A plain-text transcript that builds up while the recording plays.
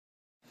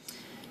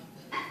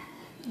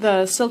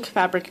the silk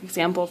fabric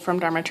example from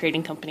Dharma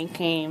Trading Company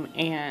came,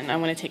 and I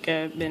want to take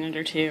a minute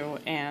or two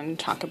and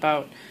talk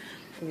about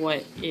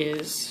what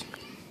is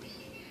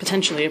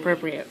potentially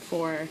appropriate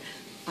for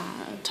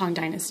Tang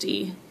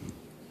Dynasty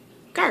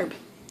garb.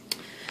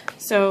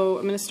 So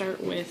I'm going to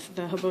start with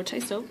the hobo-tai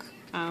silk,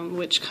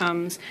 which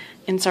comes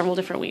in several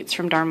different weights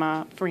from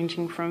Dharma,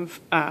 ranging from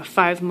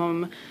 5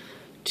 mum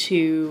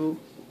to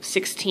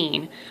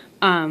 16.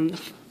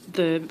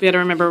 We got to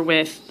remember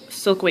with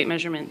silk weight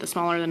measurement, the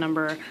smaller the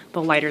number,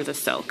 the lighter the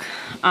silk.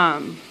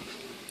 The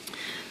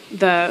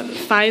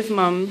 5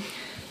 mum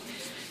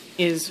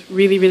is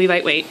really, really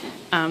lightweight.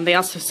 They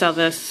also sell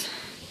this,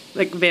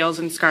 like veils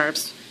and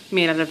scarves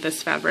made out of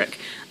this fabric.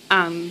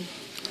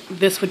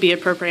 This would be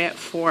appropriate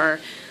for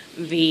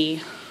the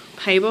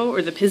paibo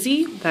or the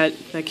pizi,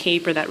 the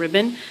cape or that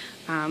ribbon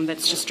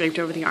that's just draped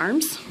over the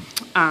arms.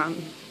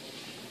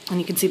 And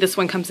you can see this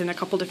one comes in a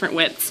couple different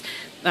widths,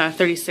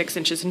 36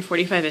 inches and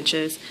 45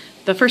 inches.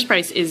 The first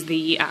price is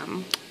the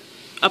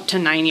up to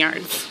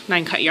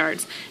 9 cut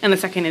yards, and the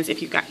second is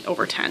if you've got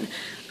over 10.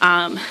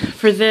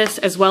 For this,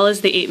 as well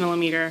as the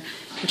 8mm,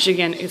 which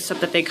again is stuff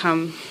that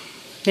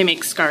they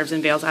make scarves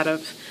and veils out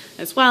of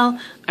as well.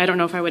 I don't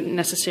know if I would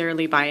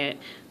necessarily buy it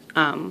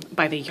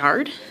by the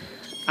yard,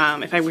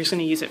 if I was going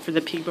to use it for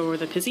the paibo or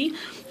the pizi,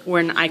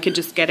 when I could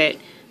just get it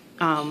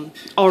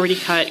already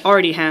cut,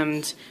 already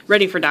hemmed,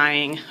 ready for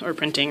dyeing or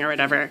printing or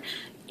whatever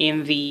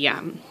in the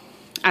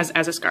as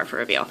a scarf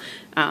or a veil,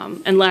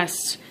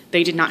 unless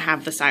they did not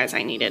have the size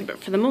I needed.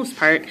 But for the most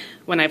part,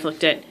 when I've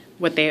looked at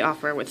what they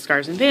offer with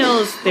scarves and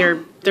veils,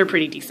 they're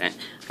pretty decent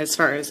as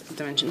far as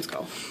dimensions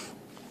go.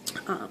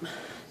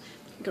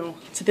 Go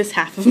to this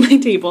half of my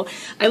table.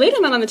 I laid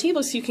them out on the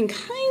table so you can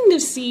kind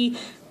of see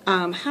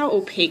how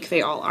opaque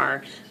they all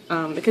are,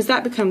 because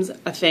that becomes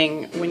a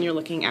thing when you're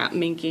looking at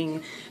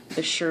making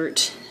the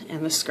shirt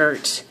and the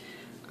skirt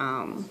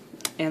and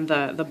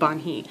the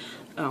banhi,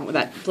 with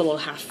that little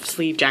half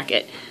sleeve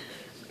jacket.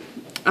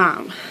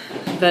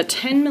 The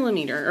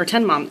 10mm, or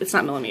 10 mum, it's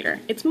not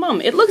millimeter, it's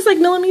mum. It looks like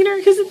millimeter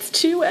because it's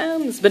 2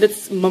 M's, but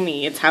it's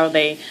mummy. It's how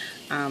they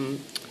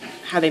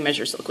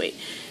measure silk weight.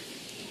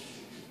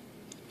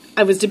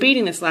 I was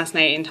debating this last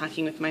night and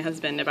talking with my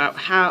husband about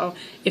how,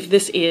 if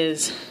this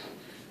is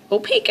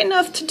opaque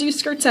enough to do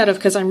skirts out of,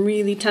 because I'm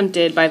really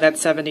tempted by that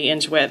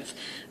 70-inch width,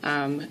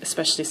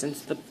 especially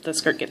since the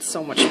skirt gets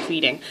so much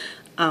pleating.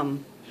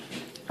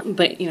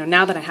 But, you know,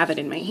 now that I have it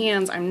in my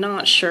hands, I'm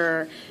not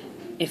sure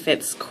if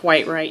it's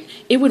quite right.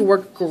 It would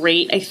work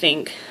great, I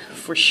think,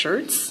 for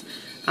shirts,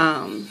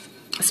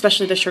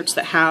 especially the shirts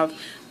that have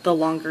the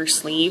longer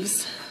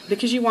sleeves,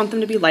 because you want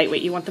them to be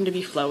lightweight, you want them to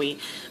be flowy,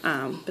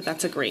 but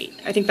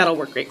I think that'll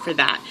work great for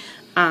that.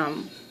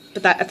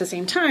 But that at the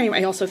same time,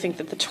 I also think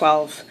that the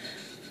 12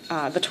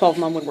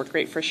 mum would work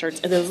great for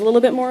shirts. It is a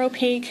little bit more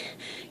opaque.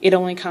 It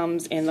only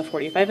comes in the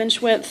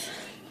 45-inch width,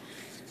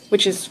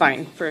 which is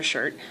fine for a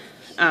shirt.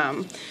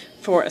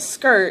 For a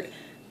skirt,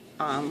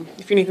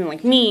 if you're anything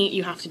like me,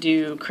 you have to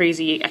do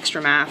crazy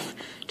extra math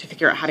to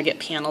figure out how to get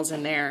panels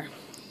in there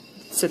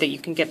so that you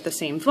can get the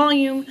same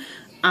volume,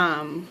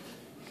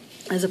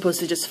 as opposed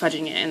to just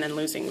fudging it and then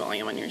losing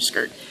volume on your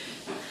skirt.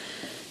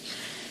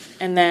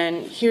 And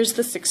then here's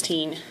the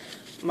 16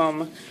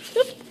 mum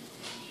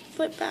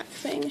flip back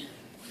thing.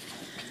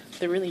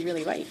 They're really,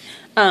 really light.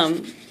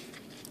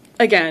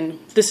 Again,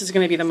 this is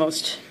going to be the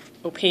most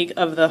opaque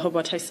of the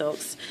hobo-tai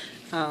silks.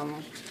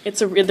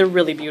 They're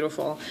really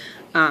beautiful.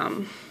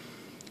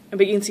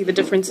 But you can see the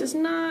difference is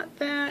not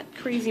that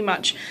crazy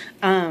much.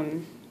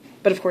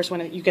 But of course,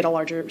 when you get a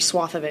larger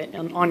swath of it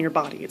on your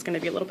body, it's going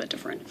to be a little bit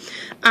different.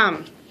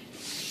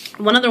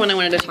 One other one I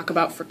wanted to talk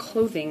about for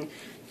clothing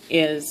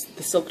is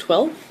the silk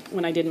twill.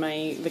 When I did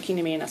the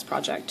Kingdom A&S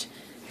project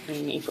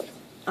in April,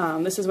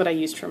 this is what I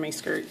used for my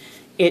skirt.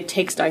 It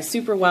takes dye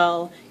super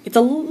well. It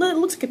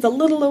looks like it's a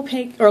little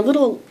opaque or a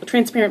little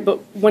transparent, but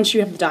once you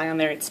have the dye on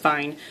there, it's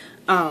fine.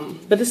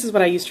 But this is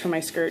what I used for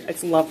my skirt.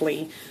 It's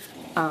lovely.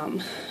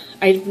 I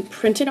didn't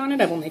print it on it.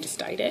 I've only just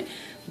dyed it,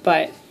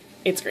 but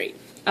it's great.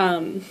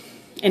 And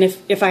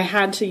if I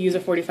had to use a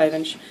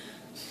 45-inch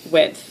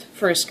width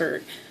for a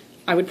skirt,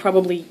 I would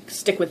probably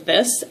stick with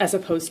this as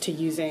opposed to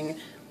using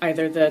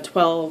either the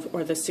 12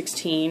 or the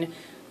 16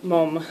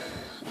 mum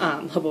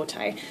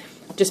hobo-tai,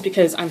 just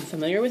because I'm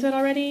familiar with it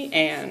already,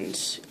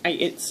 and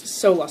it's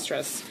so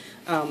lustrous.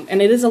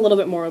 And it is a little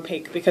bit more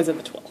opaque because of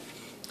the twill.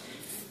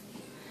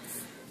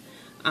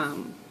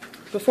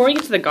 Before we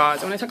get to the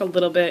gauze, I want to talk a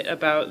little bit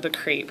about the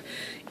crepe.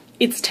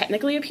 It's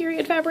technically a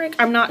period fabric.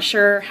 I'm not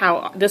sure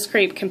how this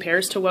crepe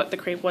compares to what the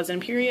crepe was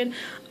in period.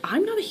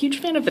 I'm not a huge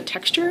fan of the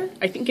texture.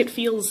 I think it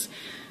feels,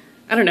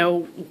 I don't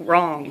know,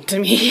 wrong to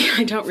me.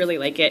 I don't really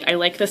like it. I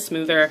like the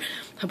smoother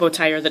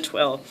hobo-tai or the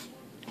twill.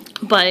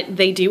 But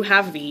they do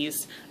have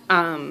these.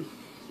 This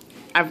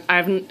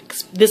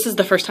is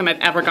the first time I've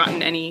ever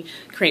gotten any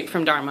crepe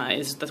from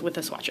Dharma with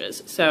the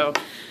swatches. So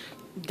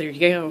there you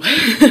go.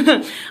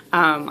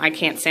 I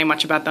can't say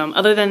much about them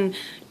other than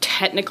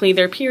technically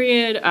they're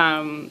period,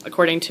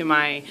 according to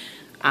my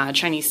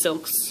Chinese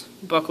silks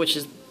book, which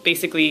is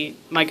basically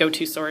my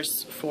go-to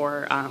source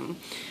for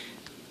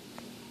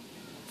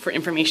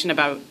information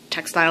about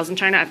textiles in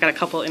China. I've got a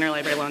couple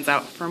interlibrary loans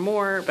out for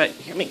more, but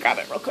here, let me grab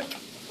it real quick.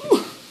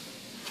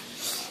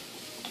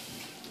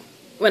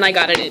 When I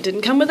got it, it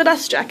didn't come with a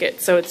dust jacket,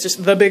 so it's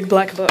just the big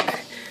black book.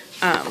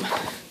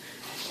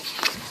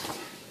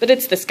 But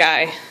it's this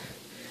guy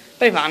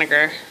by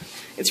Vonnegut.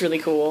 It's really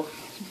cool.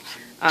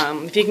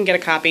 If you can get a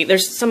copy,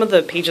 some of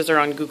the pages are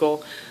on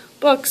Google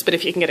Books, but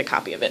if you can get a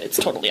copy of it, it's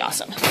totally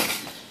awesome.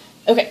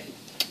 Okay.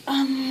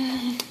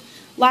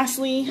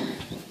 Lastly,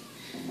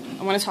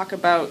 I want to talk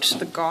about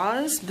the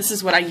gauze. This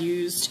is what I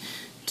used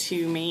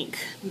to make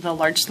the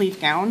large sleeve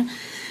gown.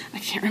 I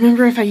can't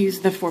remember if I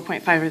used the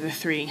 4.5 or the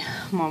 3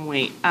 mom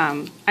weight.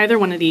 Either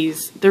one of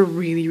these, they're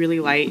really, really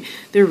light.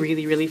 They're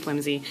really, really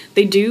flimsy.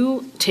 They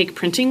do take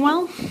printing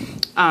well.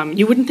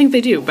 You wouldn't think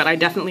they do, but I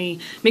definitely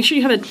make sure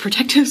you have a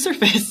protective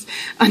surface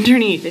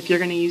underneath if you're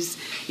going to use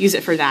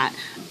it for that.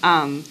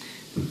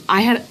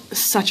 I had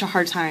such a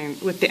hard time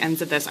with the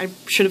ends of this. I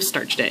should have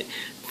starched it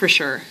for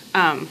sure.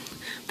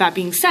 That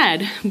being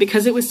said,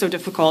 because it was so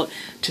difficult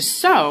to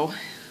sew,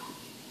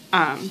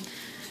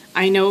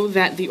 I know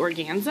that the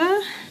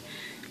organza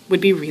would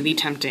be really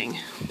tempting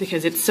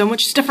because it's so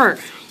much stiffer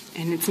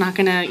and it's not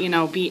gonna, you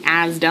know, be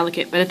as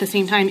delicate, but at the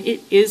same time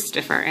it is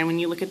stiffer. And when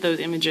you look at those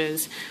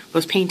images,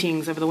 those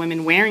paintings of the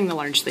women wearing the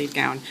large sleeve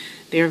gown,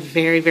 they're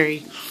very, very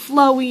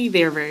flowy,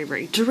 they're very,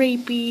 very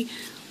drapey,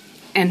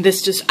 and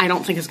this just, I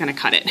don't think is gonna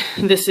cut it.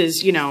 This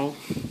is, you know,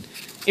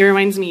 it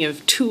reminds me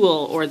of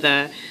tulle or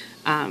the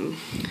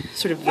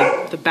sort of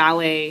the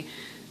ballet,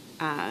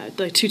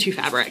 the tutu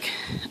fabric,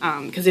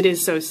 because it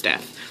is so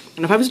stiff.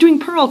 And if I was doing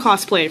Pearl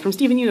cosplay from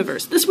Steven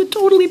Universe, this would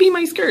totally be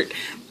my skirt.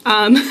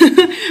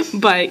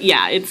 But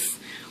yeah,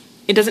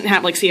 it doesn't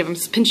have, like, see if I'm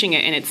pinching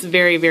it, and it's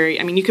very,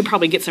 very, I mean, you could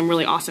probably get some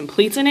really awesome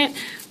pleats in it,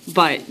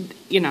 but,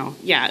 you know,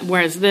 yeah,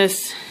 whereas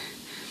this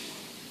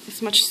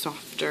is much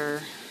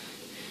softer,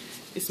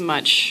 is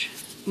much,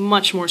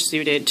 much more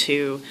suited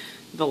to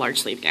the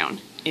large sleeve gown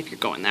if you're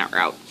going that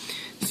route.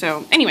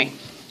 So anyway,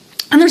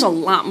 and there's a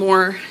lot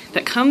more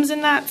that comes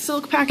in that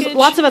silk package.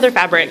 Lots of other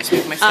fabrics.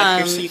 Move my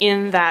stuff here.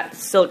 In that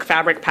silk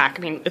fabric pack,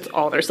 I mean, it's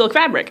all their silk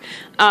fabric.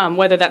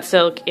 Whether that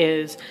silk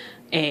is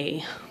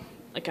a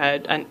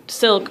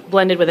silk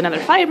blended with another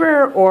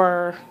fiber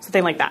or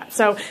something like that.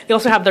 So they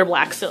also have their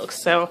black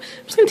silks. So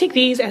I'm just gonna take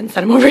these and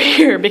set them over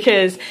here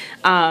because,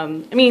 I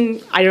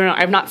mean, I don't know,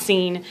 I've not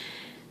seen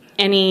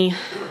any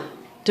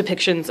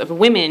depictions of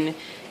women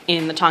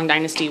in the Tang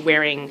Dynasty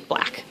wearing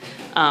black,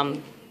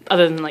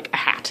 other than like a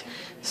hat.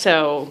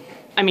 So,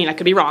 I mean, I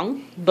could be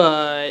wrong,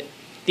 but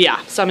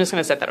yeah, so I'm just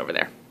gonna set that over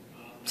there.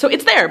 So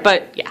it's there,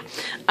 but yeah.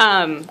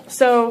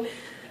 So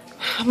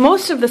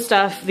most of the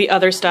stuff, the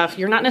other stuff,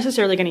 you're not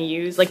necessarily gonna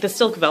use, like the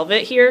silk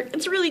velvet here,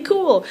 it's really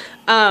cool.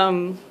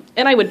 And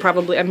I would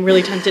probably, I'm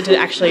really tempted to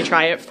actually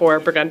try it for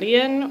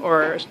Burgundian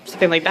or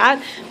something like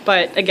that,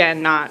 but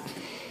again, not,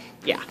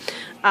 yeah.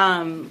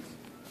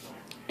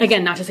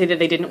 Again, not to say that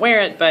they didn't wear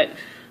it, but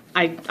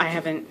I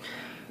haven't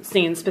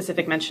seen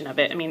specific mention of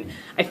it. I mean,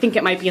 I think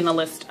it might be in the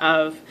list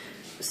of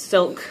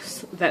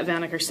silks that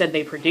Vonnegut said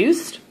they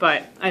produced,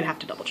 but I'd have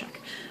to double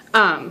check.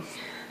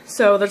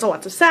 So there's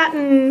lots of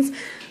satins,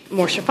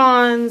 more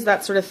chiffons,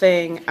 that sort of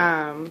thing.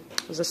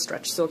 There's a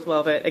stretch silk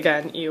velvet,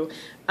 again, the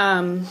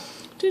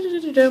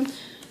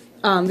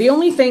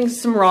only thing,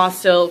 some raw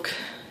silk,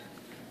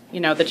 you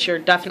know, that you're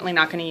definitely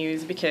not going to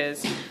use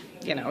because,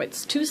 you know,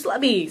 it's too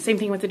slubby. Same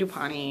thing with the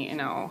Dupani, you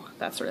know,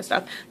 that sort of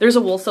stuff. There's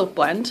a wool silk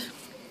blend,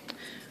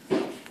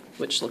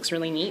 which looks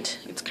really neat.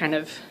 It's kind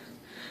of,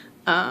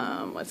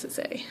 what's it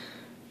say?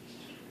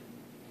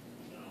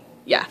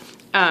 Yeah.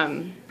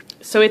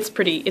 So it's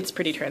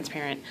pretty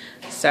transparent.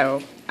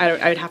 So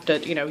I'd have to,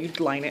 you know, you'd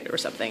line it or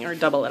something or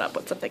double it up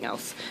with something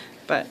else,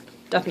 but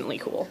definitely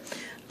cool.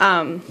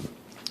 The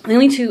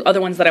only two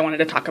other ones that I wanted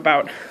to talk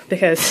about,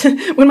 because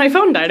when my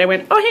phone died, I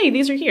went, oh, hey,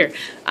 these are here.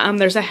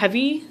 There's a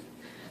heavy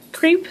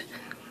crepe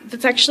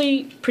that's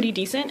actually pretty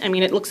decent. I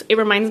mean, it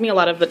reminds me a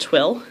lot of the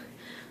twill.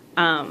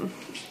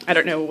 I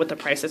don't know what the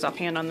price is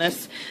offhand on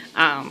this.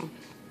 And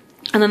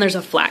then there's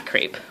a flat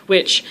crepe,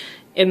 which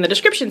in the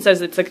description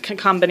says it's a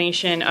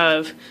combination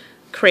of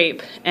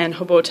crepe and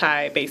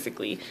hobotai,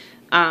 basically.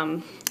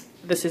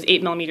 This is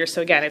 8mm,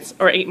 so again,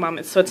 or 8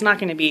 mm, so it's not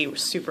going to be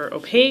super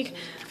opaque,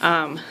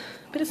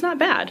 but it's not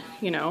bad,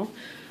 you know.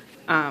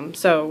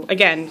 So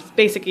again,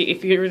 basically,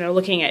 if you're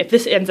looking at, if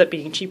this ends up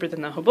being cheaper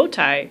than the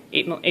hobotai,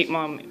 8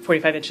 mm,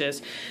 45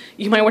 inches,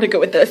 you might want to go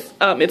with this.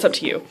 It's up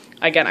to you.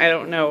 Again, I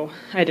don't know.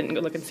 I didn't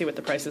go look and see what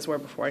the prices were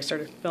before I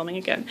started filming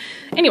again.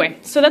 Anyway,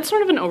 so that's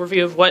sort of an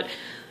overview of what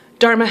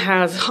Dharma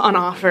has on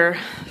offer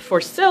for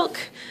silk.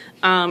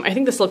 I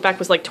think the silk bag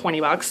was like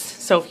 20 bucks.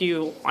 So if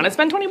you want to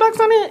spend 20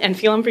 bucks on it and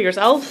feel them for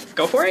yourself,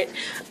 go for it.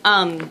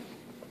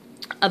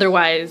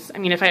 Otherwise, I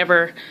mean, if I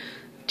ever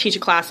teach a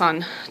class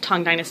on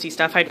Tang Dynasty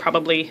stuff, I'd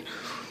probably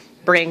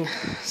bring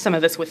some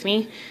of this with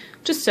me,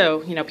 just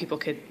so, you know, people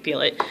could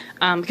feel it.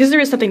 Because there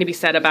is something to be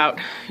said about,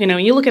 you know,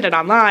 you look at it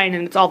online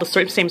and it's all the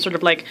same sort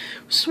of like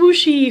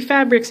swooshy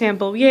fabric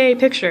sample, yay,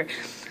 picture.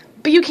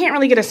 but you can't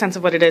really get a sense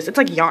of what it is. It's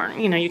like yarn,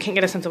 you know, you can't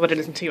get a sense of what it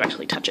is until you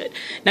actually touch it.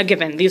 Now,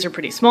 given these are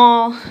pretty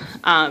small,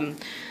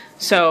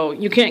 so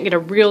you can't get a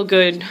real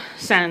good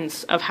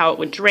sense of how it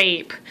would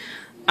drape,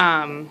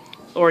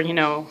 or, you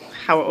know,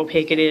 how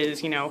opaque it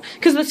is, you know,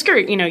 because the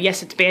skirt, you know,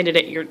 yes, it's banded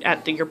at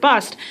your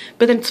bust,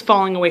 but then it's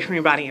falling away from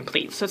your body in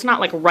pleats. So it's not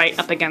like right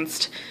up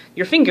against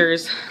your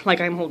fingers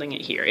like I'm holding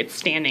it here. It's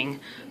standing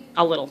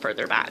a little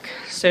further back.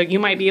 So you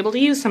might be able to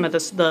use some of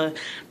this, the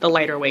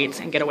lighter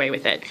weights and get away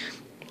with it.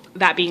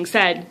 That being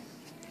said,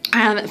 I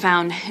haven't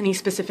found any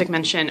specific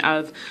mention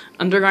of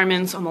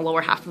undergarments on the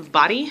lower half of the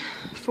body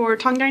for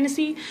Tang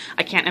Dynasty.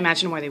 I can't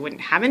imagine why they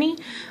wouldn't have any.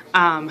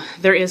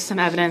 There is some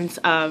evidence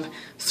of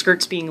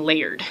skirts being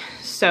layered.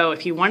 So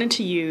if you wanted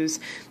to use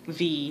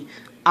the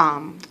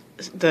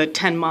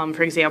Ten Mum,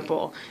 for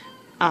example,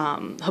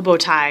 habo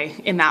tie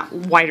in that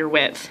wider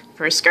width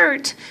for a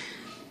skirt,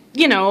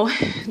 you know,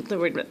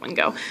 where'd that one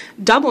go?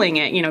 Doubling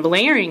it, you know,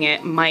 layering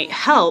it might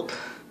help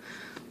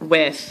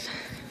with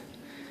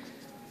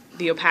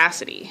the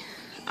opacity.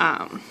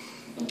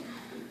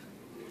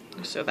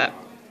 So that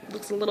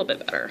looks a little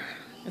bit better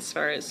as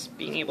far as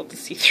being able to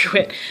see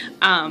through it.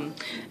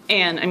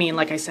 And I mean,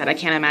 like I said, I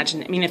can't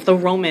imagine, I mean, if the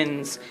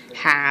Romans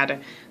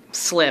had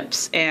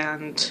slips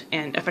and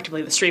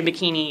effectively the string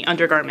bikini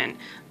undergarment,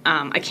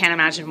 I can't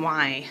imagine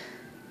why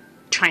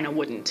China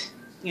wouldn't,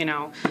 you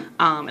know,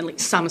 at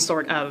least some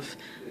sort of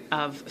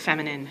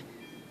feminine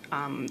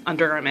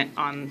undergarment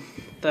on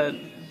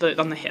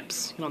the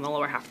hips, you know, on the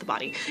lower half of the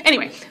body.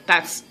 Anyway,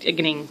 that's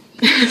getting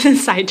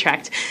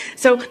sidetracked.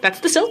 So that's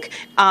the silk,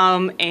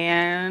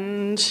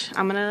 and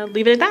I'm gonna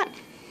leave it at that.